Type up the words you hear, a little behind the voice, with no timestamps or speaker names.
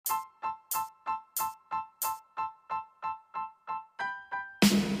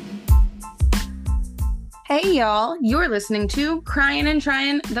Hey y'all, you're listening to Cryin' and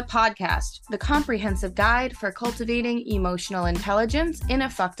Tryin', the podcast, the comprehensive guide for cultivating emotional intelligence in a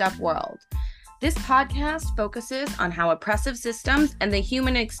fucked up world. This podcast focuses on how oppressive systems and the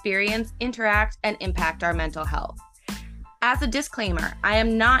human experience interact and impact our mental health. As a disclaimer, I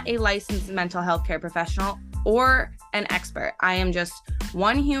am not a licensed mental health care professional or an expert. I am just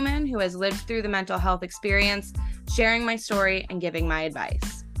one human who has lived through the mental health experience, sharing my story and giving my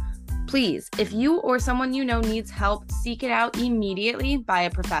advice. Please, if you or someone you know needs help, seek it out immediately by a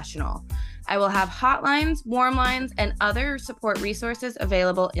professional. I will have hotlines, warm lines, and other support resources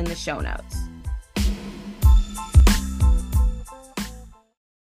available in the show notes.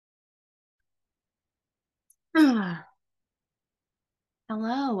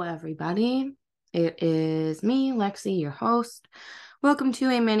 Hello, everybody. It is me, Lexi, your host. Welcome to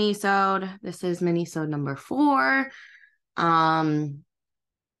a Minisode. This is Minisode number 4.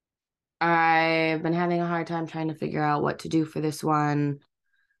 I've been having a hard time trying to figure out what to do for this one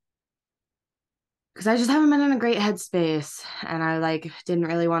because I just haven't been in a great headspace, and I didn't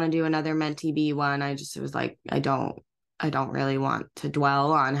really want to do another Menty one. I just was like, I don't really want to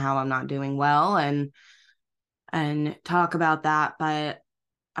dwell on how I'm not doing well and talk about that, but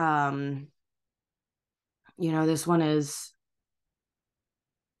this one has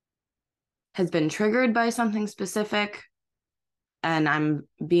been triggered by something specific, and I'm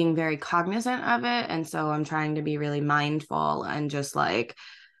being very cognizant of it, and so I'm trying to be really mindful and just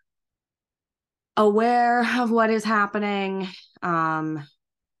aware of what is happening.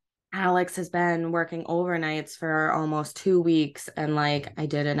 Alex has been working overnights for almost 2 weeks, and I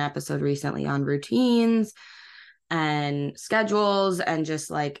did an episode recently on routines and schedules, and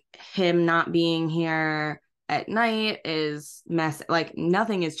just him not being here at night is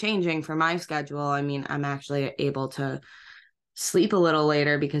nothing is changing for my schedule. I mean, I'm actually able to sleep a little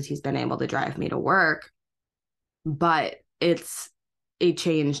later because he's been able to drive me to work, but it's a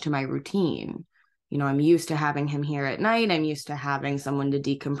change to my routine. I'm used to having him here at night. I'm used to having someone to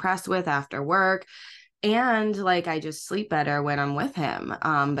decompress with after work. And I just sleep better when I'm with him.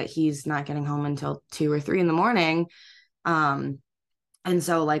 But he's not getting home until 2 or 3 in the morning. And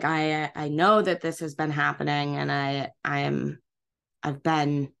so I know that this has been happening, and I've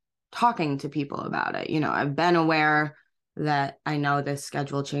been talking to people about it. I've been aware that I know this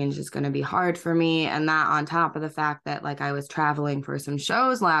schedule change is going to be hard for me. And that on top of the fact that I was traveling for some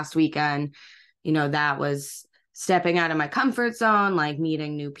shows last weekend, that was stepping out of my comfort zone,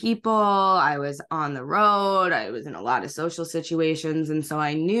 meeting new people. I was on the road. I was in a lot of social situations. And so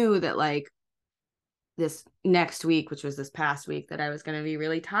I knew that this next week, which was this past week, that I was going to be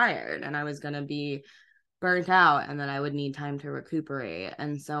really tired and I was going to be burnt out, and that I would need time to recuperate.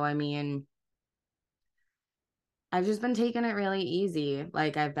 And so, I mean, I've just been taking it really easy.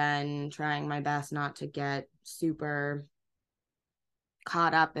 I've been trying my best not to get super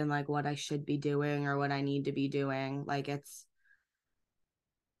caught up in what I should be doing or what I need to be doing.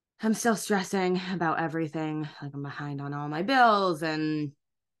 I'm still stressing about everything. I'm behind on all my bills, and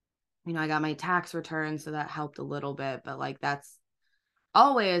I got my tax return, so that helped a little bit, but that's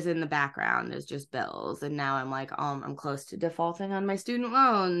always in the background is just bills. And now I'm close to defaulting on my student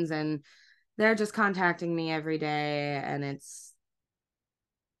loans, and they're just contacting me every day, and it's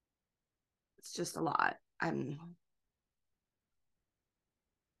just a lot. I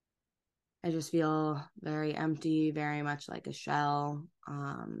just feel very empty, very much like a shell.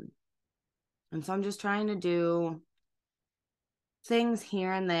 And so I'm just trying to do things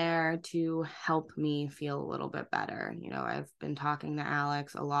here and there to help me feel a little bit better. I've been talking to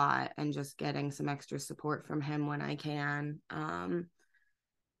Alex a lot and just getting some extra support from him when I can.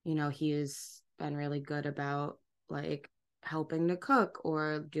 He's been really good about helping to cook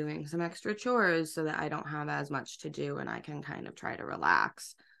or doing some extra chores so that I don't have as much to do and I can kind of try to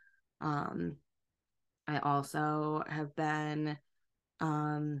relax. I also have been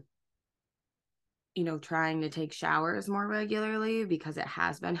trying to take showers more regularly because it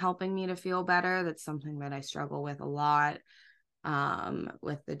has been helping me to feel better. That's something that I struggle with a lot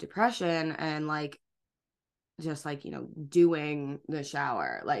with the depression, and just doing the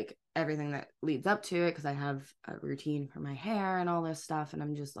shower, everything that leads up to it, because I have a routine for my hair and all this stuff, and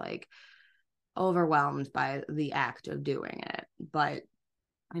I'm just overwhelmed by the act of doing it. But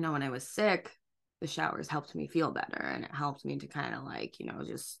when I was sick, the showers helped me feel better, and it helped me to kind of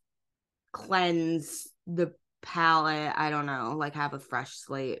just cleanse the palate. I don't know, have a fresh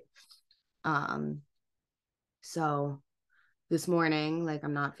slate. So this morning,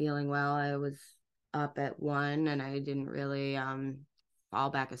 I'm not feeling well. I was up at 1 and I didn't really fall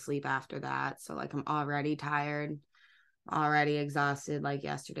back asleep after that. So I'm already tired. already exhausted. Like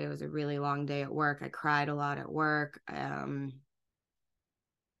yesterday was a really long day at work. I cried a lot at work. I'm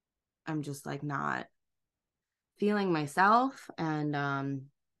just like not feeling myself. And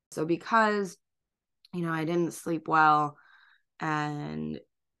so because, I didn't sleep well and,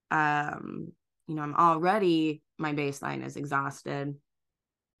 I'm already, my baseline is exhausted.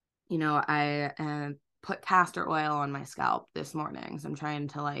 I put castor oil on my scalp this morning. So I'm trying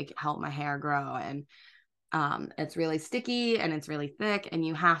to like help my hair grow, and it's really sticky and it's really thick and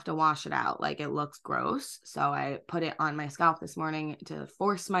you have to wash it out. Like, it looks gross. So I put it on my scalp this morning to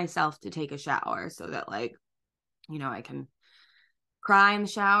force myself to take a shower so that like, I can cry in the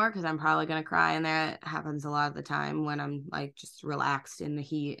shower, because I'm probably going to cry in there. It happens a lot of the time when I'm like just relaxed in the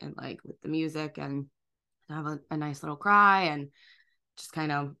heat and like with the music, and have a nice little cry and just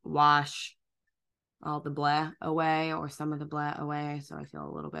kind of wash all the blah away, or some of the blah away, so I feel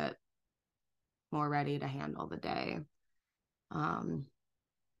a little bit more ready to handle the day. I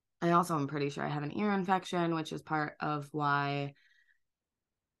also am pretty sure I have an ear infection, which is part of why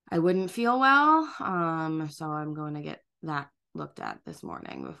I wouldn't feel well. So I'm going to get that looked at this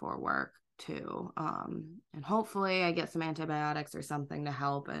morning before work too. And hopefully I get some antibiotics or something to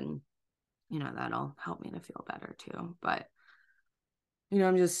help, and that'll help me to feel better too. But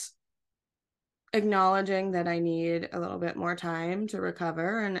I'm just acknowledging that I need a little bit more time to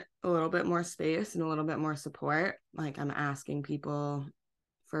recover and a little bit more space and a little bit more support. Like, I'm asking people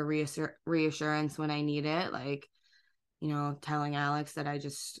for reassurance when I need it. Like, telling Alex that I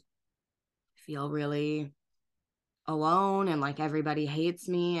just feel really alone and like everybody hates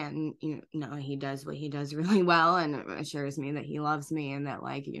me, and he does what he does really well and assures me that he loves me, and that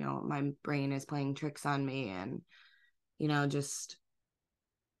like, my brain is playing tricks on me, and just,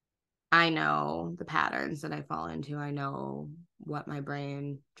 I know the patterns that I fall into. I know what my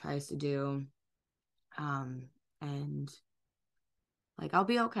brain tries to do. And like, I'll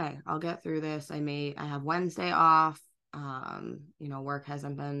be okay. I'll get through this. I have Wednesday off. Work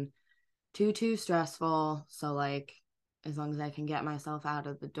hasn't been too stressful. So like, as long as I can get myself out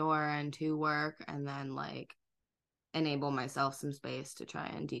of the door and to work, and then like enable myself some space to try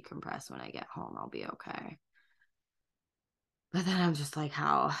and decompress when I get home, I'll be okay. But then I'm just like,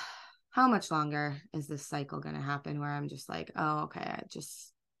 how much longer is this cycle going to happen where I'm just like, oh, okay, I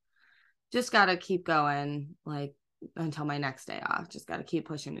just got to keep going, like, until my next day off. Just got to keep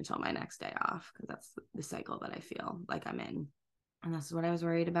pushing until my next day off, because that's the cycle that I feel like I'm in. And that's what I was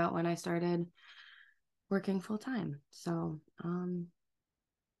worried about when I started working full time. So,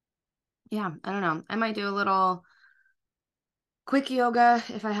 yeah, I don't know. I might do a little quick yoga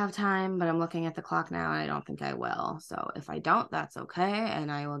if I have time, but I'm looking at the clock now and I don't think I will. So if I don't, that's okay. And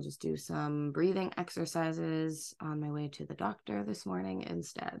I will just do some breathing exercises on my way to the doctor this morning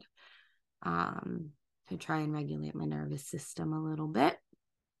instead, to try and regulate my nervous system a little bit.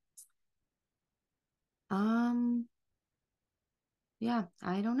 Yeah,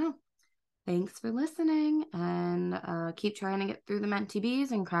 I don't know. Thanks for listening, and keep trying to get through the Menty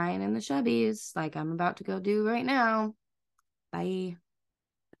bees and crying in the shubbies like I'm about to go do right now. Bye.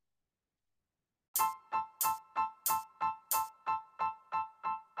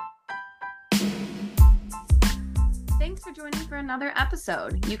 Thanks for joining for another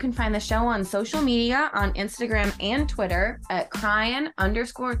episode. You can find the show on social media on Instagram and Twitter at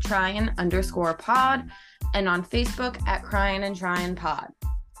cryin_tryin_pod, and on Facebook at Cryin and Tryin Pod.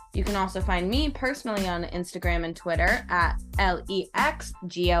 You can also find me personally on Instagram and Twitter at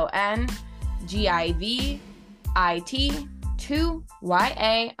LEXGONGIVIT2YA_.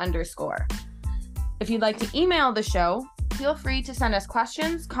 If you'd like to email the show, feel free to send us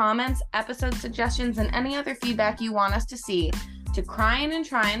questions, comments, episode suggestions, and any other feedback you want us to see to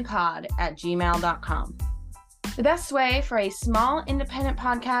cryiandtryimpod@gmail.com. The best way for a small independent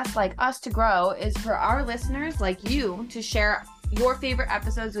podcast like us to grow is for our listeners like you to share your favorite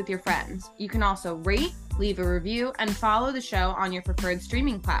episodes with your friends. You can also rate, leave a review, and follow the show on your preferred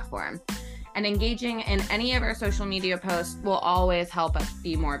streaming platform. And engaging in any of our social media posts will always help us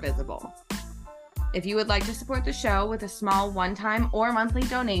be more visible. If you would like to support the show with a small one-time or monthly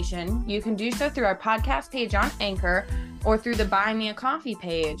donation, you can do so through our podcast page on Anchor or through the Buy Me a Coffee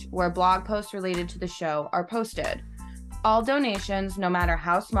page, where blog posts related to the show are posted. All donations, no matter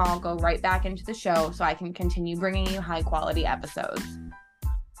how small, go right back into the show so I can continue bringing you high-quality episodes.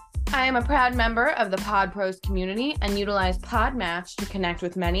 I am a proud member of the Pod Pros community and utilize Podmatch to connect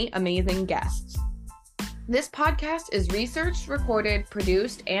with many amazing guests. This podcast is researched, recorded,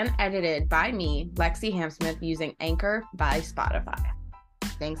 produced, and edited by me, Lexi Hamsmith, using Anchor by Spotify.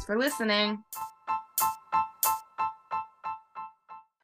 Thanks for listening.